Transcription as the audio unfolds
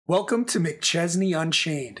Welcome to McChesney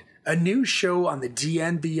Unchained, a new show on the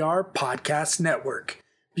DNVR Podcast Network.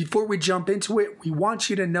 Before we jump into it, we want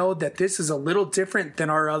you to know that this is a little different than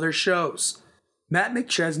our other shows. Matt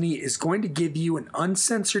McChesney is going to give you an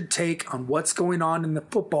uncensored take on what's going on in the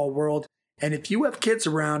football world, and if you have kids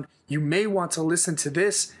around, you may want to listen to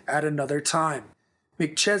this at another time.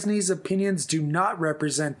 McChesney's opinions do not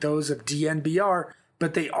represent those of DNVR,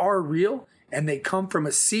 but they are real, and they come from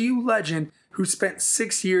a CU legend who spent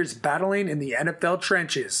 6 years battling in the NFL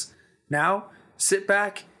trenches. Now, sit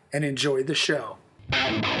back and enjoy the show.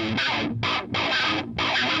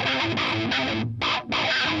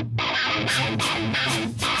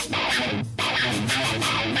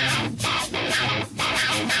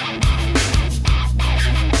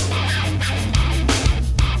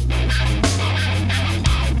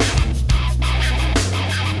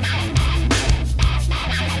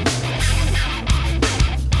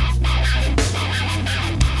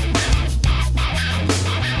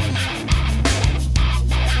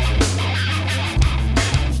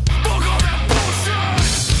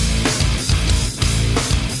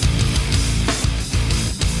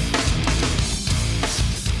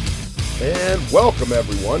 And welcome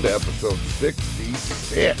everyone to episode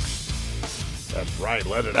 66. That's right,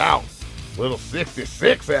 let it out. Little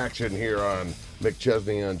 66 action here on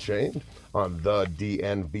McChesney Unchained on the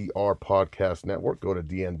DNVR Podcast Network. Go to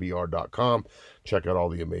dnvr.com. Check out all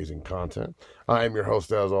the amazing content. I am your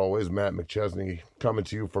host, as always, Matt McChesney, coming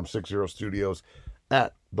to you from 60 Studios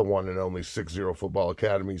at the one and only 60 Football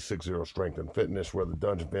Academy, 60 Strength and Fitness, where the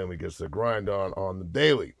Dungeon family gets their grind on the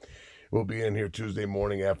daily. We'll be in here Tuesday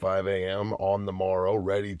morning at 5 a.m. on the morrow,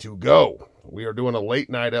 ready to go. We are doing a late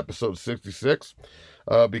night episode 66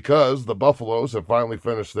 because the Buffaloes have finally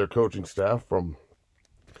finished their coaching staff from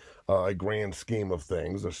a grand scheme of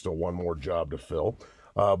things. There's still one more job to fill,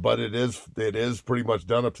 but it is pretty much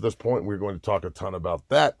done up to this point. We're going to talk a ton about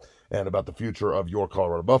that and about the future of your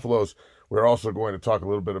Colorado Buffaloes. We're also going to talk a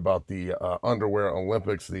little bit about the Underwear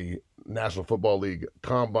Olympics, the National Football League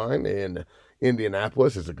Combine in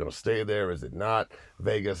Indianapolis. Is it going to stay there? Is it not?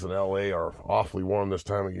 Vegas and LA are awfully warm this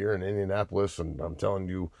time of year. In Indianapolis, and I'm telling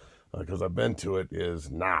you, because I've been to it,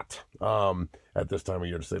 is not at this time of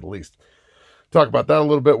year, to say the least. Talk about that a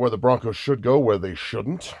little bit, where the Broncos should go, where they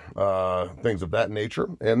shouldn't, things of that nature.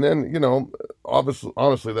 And then,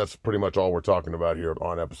 honestly, that's pretty much all we're talking about here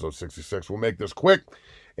on episode 66. We'll make this quick,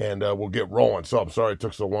 and we'll get rolling. So I'm sorry it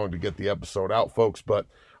took so long to get the episode out, folks, but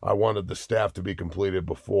I wanted the staff to be completed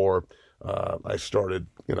before I started,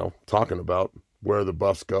 talking about where the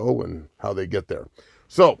Buffs go and how they get there.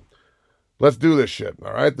 So let's do this shit,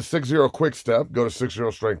 all right? The 60 Quick Step, go to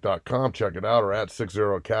 60strength.com, check it out, or at 60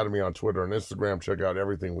 Academy on Twitter and Instagram. Check out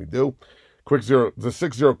everything we do. The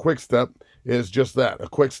 60 Quick Step is just that, a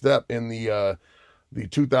quick step in the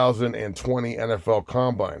 2020 NFL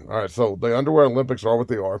Combine. All right, so the Underwear Olympics are what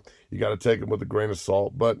they are. You got to take them with a grain of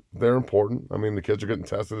salt, but they're important. I mean, the kids are getting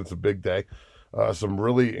tested. It's a big day. Some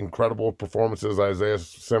really incredible performances. Isaiah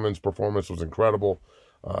Simmons' performance was incredible.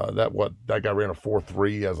 That guy ran a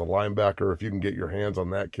 4.3 as a linebacker. If you can get your hands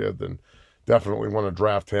on that kid, then definitely want to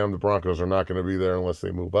draft him. The Broncos are not going to be there unless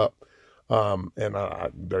they move up.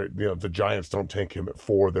 The Giants don't take him at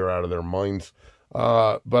 4. They're out of their minds.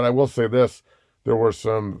 But I will say this. There were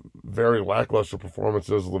some very lackluster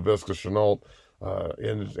performances. Laviska Shenault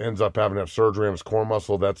ends up having to have surgery on his core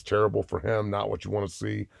muscle. That's terrible for him. Not what you want to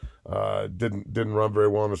see. Didn't run very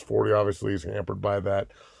well in his 40. Obviously, he's hampered by that.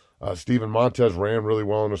 Steven Montez ran really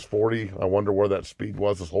well in his 40. I wonder where that speed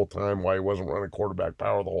was this whole time, why he wasn't running quarterback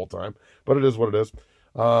power the whole time. But it is what it is.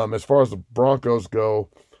 As far as the Broncos go,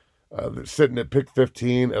 they're sitting at pick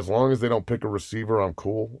 15. As long as they don't pick a receiver, I'm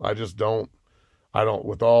cool. I don't,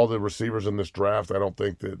 with all the receivers in this draft, I don't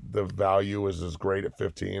think that the value is as great at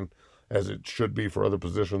 15 as it should be for other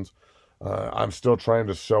positions. I'm still trying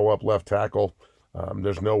to show up left tackle.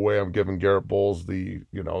 There's no way I'm giving Garrett Bowles the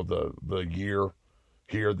year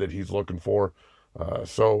here that he's looking for.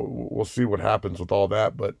 So we'll see what happens with all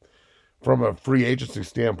that. But from a free agency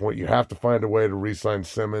standpoint, you have to find a way to re-sign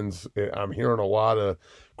Simmons. I'm hearing a lot of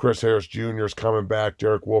Chris Harris Jr. is coming back,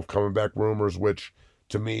 Derek Wolfe coming back rumors, which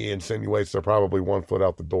to me insinuates they're probably 1 foot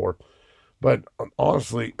out the door. But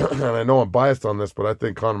honestly, and I know I'm biased on this, but I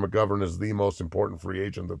think Connor McGovern is the most important free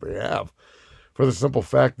agent that they have, for the simple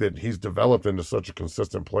fact that he's developed into such a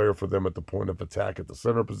consistent player for them at the point of attack at the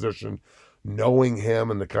center position. Knowing him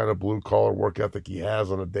and the kind of blue-collar work ethic he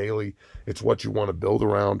has on a daily, it's what you want to build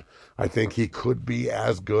around. I think he could be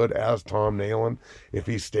as good as Tom Nalen if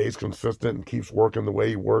he stays consistent and keeps working the way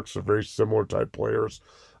he works. They're very similar type players.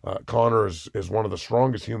 Connor is one of the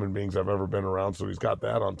strongest human beings I've ever been around, so he's got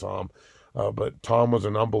that on Tom. But Tom was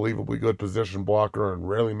an unbelievably good position blocker and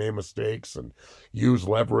rarely made mistakes and used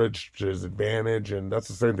leverage to his advantage. And that's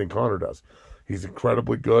the same thing Connor does. He's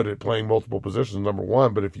incredibly good at playing multiple positions, number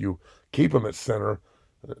one, but if you keep him at center,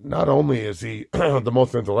 not only is he the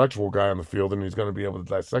most intellectual guy on the field and he's going to be able to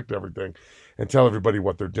dissect everything and tell everybody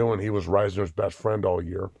what they're doing. He was Reisner's best friend all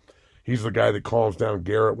year. He's the guy that calms down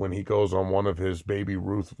Garrett when he goes on one of his Baby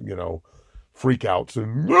Ruth, freakouts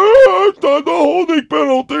and it's not the holding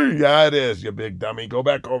penalty. Yeah, it is, you big dummy. Go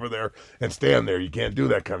back over there and stand there. You can't do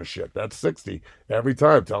that kind of shit. That's 60 every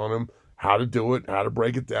time, telling him how to do it, how to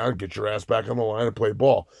break it down, get your ass back on the line and play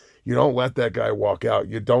ball. You don't let that guy walk out.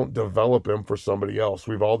 You don't develop him for somebody else.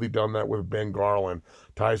 We've already done that with Ben Garland,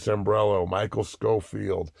 Ty Sembrello, Michael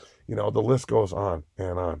Schofield. The list goes on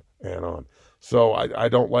and on and on. So I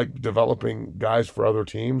don't like developing guys for other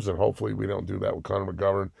teams, and hopefully we don't do that with Connor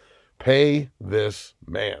McGovern. Pay this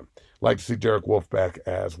man. Like to see Derek Wolfe back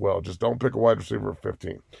as well. Just don't pick a wide receiver at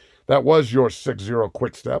 15. That was your 6-0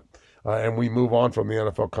 quick step. And we move on from the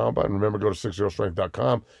NFL Combine. Remember, go to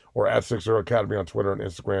 60strength.com or at 60 Academy on Twitter and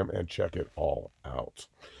Instagram and check it all out.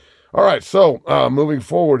 All right, so moving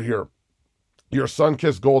forward here, your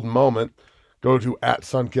Sunkist Golden Moment. Go to at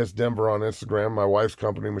Sunkist Denver on Instagram. My wife's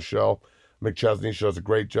company, Michelle McChesney, she does a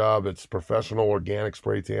great job. It's professional organic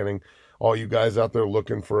spray tanning. All you guys out there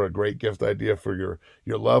looking for a great gift idea for your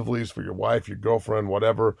lovelies, for your wife, your girlfriend,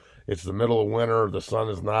 whatever. It's the middle of winter. The sun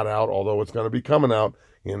is not out, although it's going to be coming out.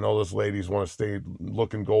 Those ladies want to stay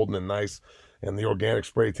looking golden and nice. And the organic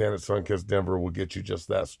spray tan at Sunkist Denver will get you just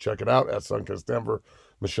that. So check it out at Sunkist Denver.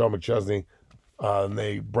 Michelle McChesney, and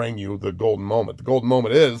they bring you the golden moment. The golden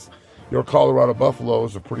moment is your Colorado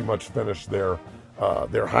Buffaloes have pretty much finished their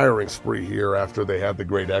hiring spree here after they had the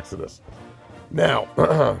great exodus. Now,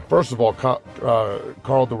 first of all, Karl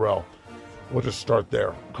Dorrell. We'll just start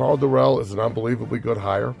there. Karl Dorrell is an unbelievably good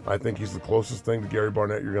hire. I think he's the closest thing to Gary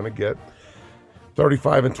Barnett you're going to get.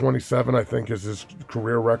 35-27, I think, is his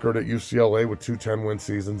career record at UCLA with 2 10-win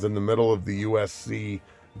seasons in the middle of the USC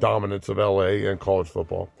dominance of LA and college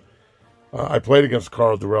football. I played against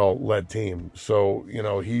Karl Dorrell-led team, so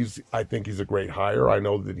I think he's a great hire. I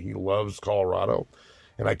know that he loves Colorado.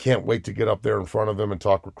 And I can't wait to get up there in front of him and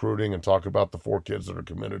talk recruiting and talk about the 4 kids that are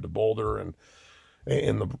committed to Boulder and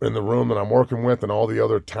in the room that I'm working with and all the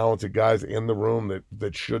other talented guys in the room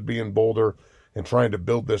that should be in Boulder and trying to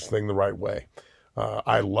build this thing the right way.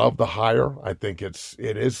 I love the hire. I think it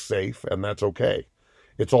is safe, and that's okay.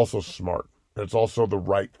 It's also smart. It's also the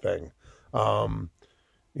right thing.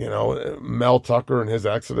 Mel Tucker and his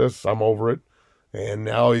exodus, I'm over it. And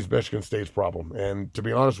now he's Michigan State's problem. And to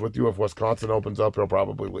be honest with you, if Wisconsin opens up, he'll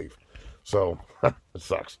probably leave. So it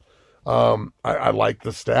sucks. I like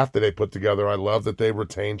the staff that they put together. I love that they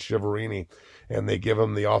retained Shiverini and they give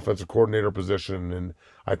him the offensive coordinator position. And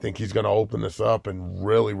I think he's going to open this up and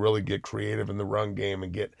really, really get creative in the run game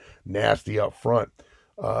and get nasty up front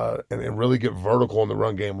and really get vertical in the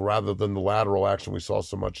run game rather than the lateral action we saw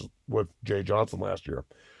so much with Jay Johnson last year.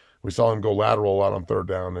 We saw him go lateral a lot on third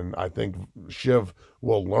down, and I think Shiv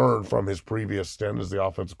will learn from his previous stint as the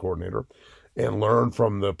offensive coordinator and learn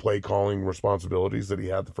from the play calling responsibilities that he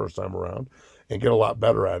had the first time around and get a lot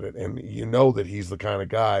better at it. And that he's the kind of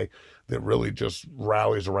guy that really just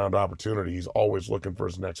rallies around opportunity. He's always looking for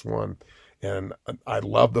his next one. And I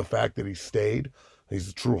love the fact that he stayed. He's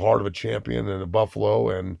the true heart of a champion in a Buffalo,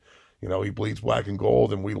 and he bleeds black and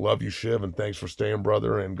gold, and we love you, Shiv, and thanks for staying,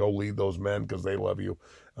 brother, and go lead those men because they love you.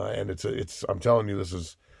 And I'm telling you, this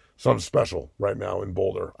is something special right now in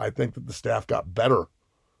Boulder. I think that the staff got better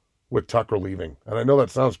with Tucker leaving. And I know that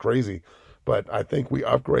sounds crazy, but I think we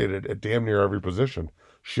upgraded at damn near every position.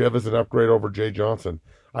 Shiv is an upgrade over Jay Johnson.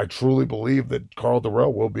 I truly believe that Karl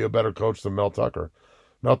Dorrell will be a better coach than Mel Tucker.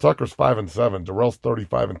 Mel Tucker's 5-7. Dorrell's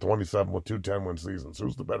 35-27 with 2 10-win seasons.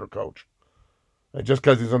 Who's the better coach? And just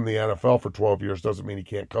because he's in the NFL for 12 years doesn't mean he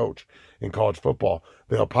can't coach in college football.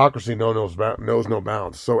 The hypocrisy knows no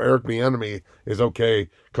bounds. So Eric Bieniemy is okay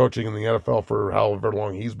coaching in the NFL for however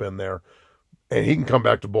long he's been there, and he can come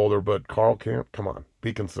back to Boulder, but Karl can't. Come on,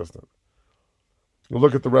 be consistent. You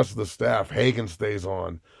look at the rest of the staff. Hagan stays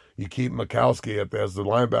on. You keep Mikowski as the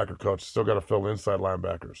linebacker coach. Still got to fill inside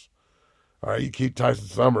linebackers. All right, you keep Tyson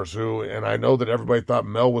Summers, and I know that everybody thought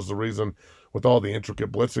Mel was the reason with all the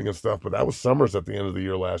intricate blitzing and stuff, but that was Summers at the end of the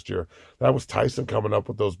year last year. That was Tyson coming up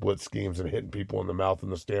with those blitz schemes and hitting people in the mouth in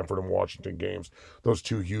the Stanford and Washington games, those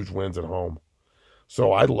 2 huge wins at home.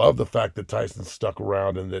 So I love the fact that Tyson stuck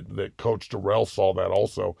around and that Coach Dorrell saw that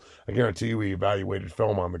also. I guarantee you he evaluated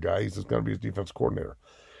film on the guy. He's just going to be his defense coordinator.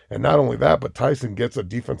 And not only that, but Tyson gets a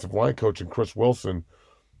defensive line coach in Chris Wilson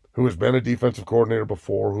who has been a defensive coordinator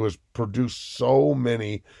before, who has produced so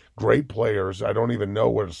many great players. I don't even know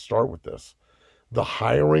where to start with this. The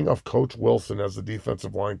hiring of Coach Wilson as the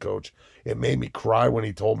defensive line coach, it made me cry when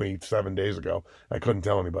he told me 7 days ago. I couldn't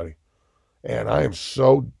tell anybody. And I am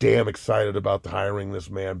so damn excited about hiring this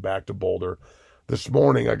man back to Boulder. This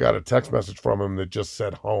morning, I got a text message from him that just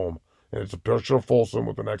said home. And it's a picture of Folsom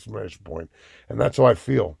with an exclamation point. And that's how I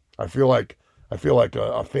feel. I feel like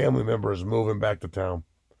a family member is moving back to town.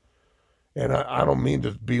 And I don't mean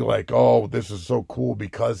to be like, oh, this is so cool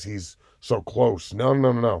because he's so close.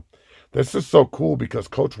 No. This is so cool because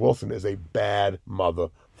Coach Wilson is a bad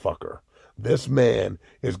motherfucker. This man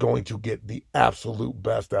is going to get the absolute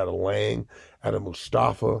best out of Lang, out of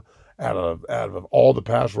Mustafa, out of all the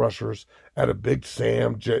pass rushers, out of Big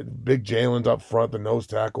Sam, Big Jalen's up front, the nose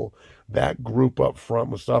tackle. That group up front,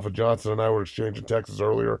 Mustafa Johnson and I were exchanging texts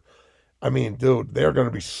earlier. I mean, dude, they're going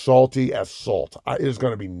to be salty as salt. It is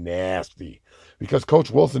going to be nasty because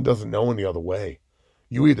Coach Wilson doesn't know any other way.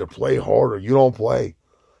 You either play hard or you don't play.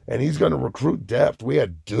 And he's going to recruit depth. We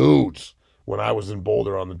had dudes when I was in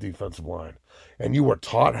Boulder on the defensive line. And you were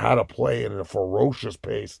taught how to play at a ferocious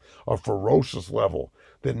pace, a ferocious level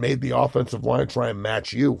that made the offensive line try and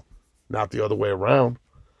match you, not the other way around.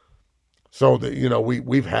 So,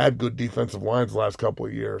 we've had good defensive lines the last couple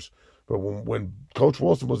of years. But when Coach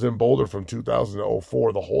Wilson was in Boulder from 2000 to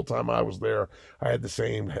 2004, the whole time I was there, I had the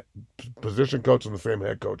same position coach and the same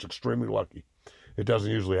head coach. Extremely lucky. It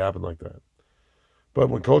doesn't usually happen like that. But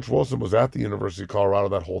when Coach Wilson was at the University of Colorado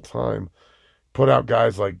that whole time, put out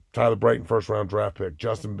guys like Tyler Brighton, first-round draft pick,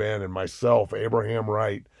 Justin Bannon, myself, Abraham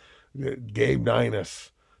Wright, Gabe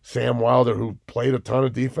Ninus, Sam Wilder, who played a ton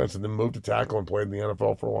of defense and then moved to tackle and played in the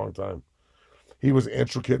NFL for a long time. He was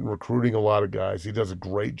intricate in recruiting a lot of guys. He does a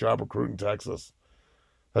great job recruiting Texas.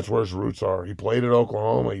 That's where his roots are. He played at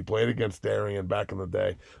Oklahoma. He played against Darien back in the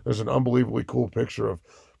day. There's an unbelievably cool picture of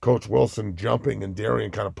Coach Wilson jumping and Darien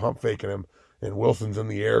kind of pump faking him. And Wilson's in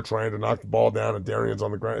the air trying to knock the ball down, and Darian's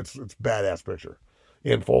on the ground. It's a badass picture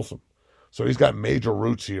in Folsom. So he's got major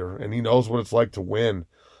roots here, and he knows what it's like to win.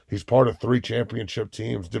 He's part of 3 championship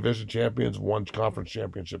teams, division champions, 1 conference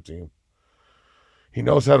championship team. He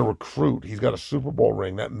knows how to recruit. He's got a Super Bowl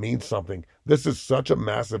ring. That means something. This is such a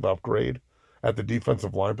massive upgrade at the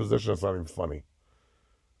defensive line position. It's not even funny.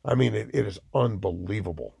 I mean, it is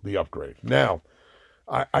unbelievable, the upgrade. Now,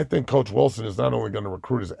 I think Coach Wilson is not only going to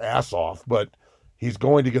recruit his ass off, but he's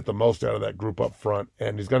going to get the most out of that group up front,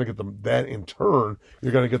 and he's going to get that in turn,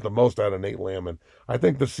 you're going to get the most out of Nate Landman. I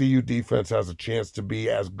think the CU defense has a chance to be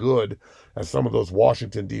as good as some of those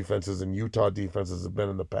Washington defenses and Utah defenses have been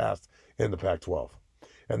in the past in the Pac-12.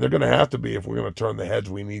 And they're going to have to be if we're going to turn the heads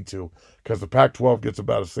we need to, because the Pac-12 gets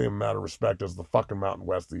about the same amount of respect as the fucking Mountain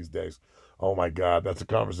West these days. Oh, my God, that's a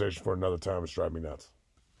conversation for another time. It's driving me nuts.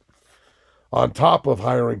 On top of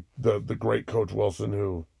hiring the great Coach Wilson,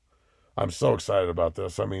 who I'm so excited about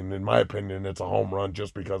this. I mean, in my opinion, it's a home run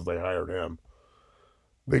just because they hired him.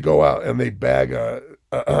 They go out and they bag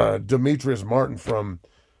Demetrius Martin from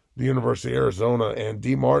the University of Arizona, and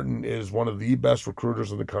D. Martin is one of the best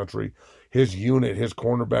recruiters in the country. His unit, his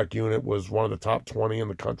cornerback unit, was one of the top 20 in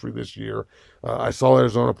the country this year. I saw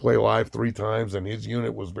Arizona play live 3 times, and his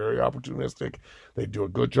unit was very opportunistic. They do a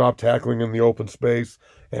good job tackling in the open space,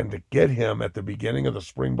 and to get him at the beginning of the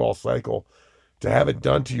spring ball cycle, to have it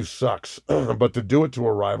done to you sucks, but to do it to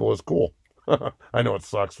a rival is cool. I know it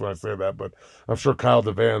sucks when I say that, but I'm sure Kyle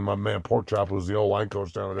DeVan, my man Porkchop, who's the old line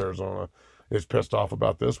coach down at Arizona, is pissed off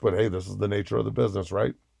about this, but hey, this is the nature of the business,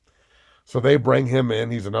 right? So they bring him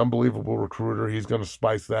in. He's an unbelievable recruiter. He's going to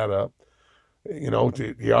spice that up.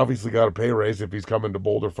 He obviously got a pay raise if he's coming to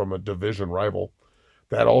Boulder from a division rival.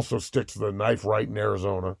 That also sticks the knife right in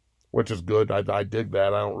Arizona, which is good. I dig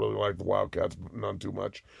that. I don't really like the Wildcats, none too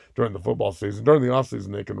much during the football season. During the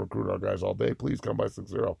offseason, they can recruit our guys all day. Please come by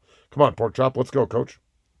 6-0. Come on, Porkchop. Let's go, coach.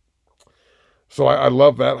 So I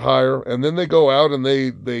love that hire. And then they go out and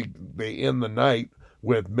they end the night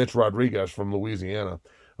with Mitch Rodriguez from Louisiana,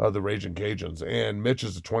 the Raging Cajuns. And Mitch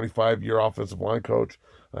is a 25-year offensive line coach.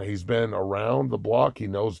 He's been around the block. He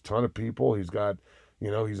knows a ton of people. He's got,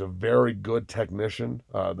 he's a very good technician.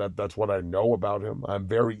 That's what I know about him. I'm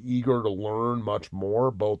very eager to learn much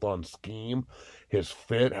more, both on scheme, his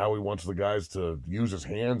fit, how he wants the guys to use his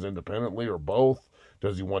hands independently or both.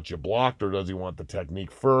 Does he want you blocked or does he want the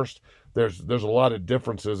technique first? There's a lot of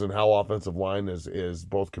differences in how offensive line is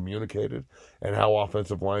both communicated and how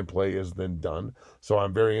offensive line play is then done. So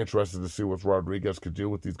I'm very interested to see what Rodriguez could do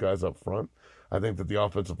with these guys up front. I think that the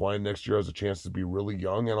offensive line next year has a chance to be really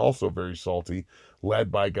young and also very salty,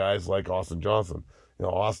 led by guys like Austin Johnson.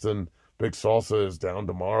 Austin Big Salsa is down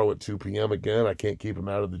tomorrow at 2 p.m. again. I can't keep him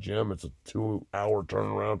out of the gym. It's a 2-hour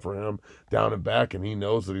turnaround for him down and back, and he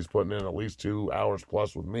knows that he's putting in at least 2 hours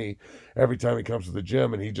plus with me every time he comes to the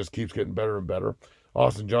gym, and he just keeps getting better and better.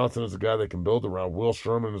 Austin Johnson is a guy they can build around. Will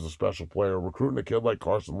Sherman is a special player. Recruiting a kid like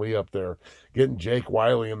Carson Lee up there, getting Jake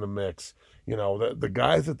Wiley in the mix. You know, the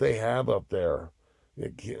guys that they have up there,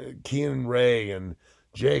 Keenan Ray and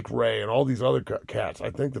Jake Ray and all these other cats,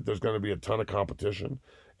 I think that there's going to be a ton of competition.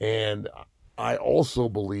 And I also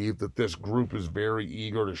believe that this group is very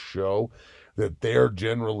eager to show that they're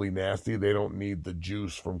generally nasty. They don't need the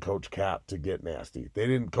juice from Coach Cap to get nasty.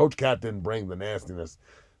 Coach Cap didn't bring the nastiness.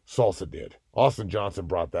 Salsa did. Austin Johnson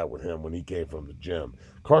brought that with him when he came from the gym.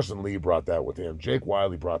 Carson Lee brought that with him. Jake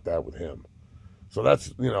Wiley brought that with him. So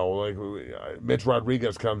that's, like Mitch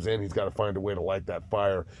Rodriguez comes in, he's got to find a way to light that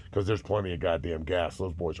fire because there's plenty of goddamn gas.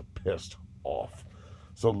 Those boys are pissed off.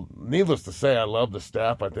 So needless to say, I love the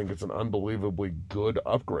staff. I think it's an unbelievably good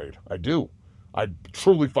upgrade. I do. I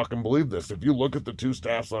truly fucking believe this. If you look at the two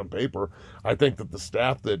staffs on paper, I think that the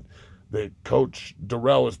staff that Coach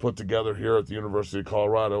Durrell has put together here at the University of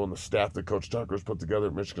Colorado and the staff that Coach Tucker has put together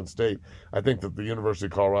at Michigan State, I think that the University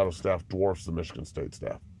of Colorado staff dwarfs the Michigan State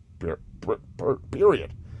staff.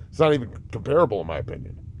 Period. It's not even comparable in my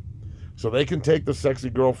opinion. So they can take the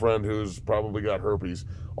sexy girlfriend who's probably got herpes.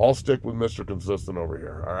 I'll stick with Mr. Consistent over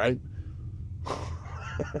here, all right?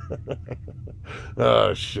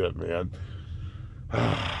 Oh, shit, man.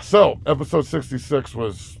 So, episode 66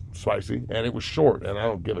 was spicy, and it was short, and I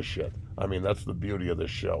don't give a shit. I mean, that's the beauty of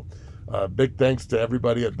this show. Big thanks to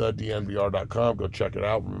everybody at thednvr.com. Go check it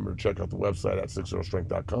out. Remember to check out the website at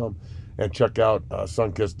 60strength.com. And check out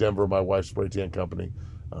Sunkist Denver, my wife's spray tan company,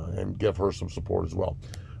 and give her some support as well.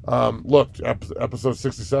 Look, episode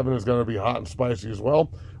 67 is going to be hot and spicy as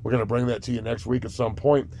well. We're going to bring that to you next week at some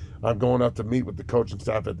point. I'm going up to meet with the coaching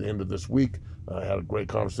staff at the end of this week. I had a great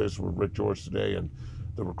conversation with Rick George today, and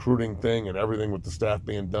the recruiting thing and everything with the staff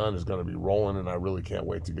being done is going to be rolling, and I really can't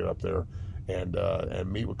wait to get up there and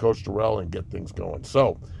meet with Coach Durrell and get things going.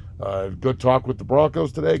 So, good talk with the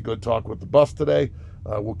Broncos today, good talk with the Buffs today.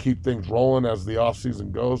 We'll keep things rolling as the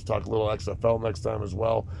offseason goes. Talk a little XFL next time as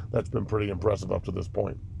well. That's been pretty impressive up to this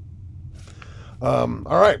point. All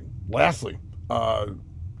right. Lastly,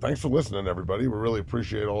 thanks for listening, everybody. We really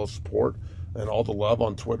appreciate all the support and all the love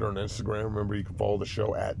on Twitter and Instagram. Remember, you can follow the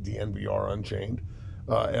show at DNVR Unchained.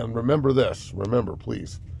 And remember this. Remember,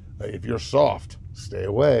 please, if you're soft, stay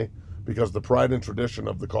away, because the pride and tradition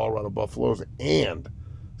of the Colorado Buffaloes and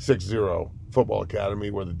 6-0 Football Academy,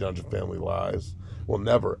 where the Dungeon family lies, will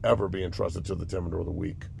never, ever be entrusted to the Timidor of the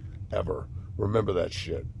Week. Ever. Remember that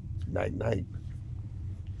shit. Night, night.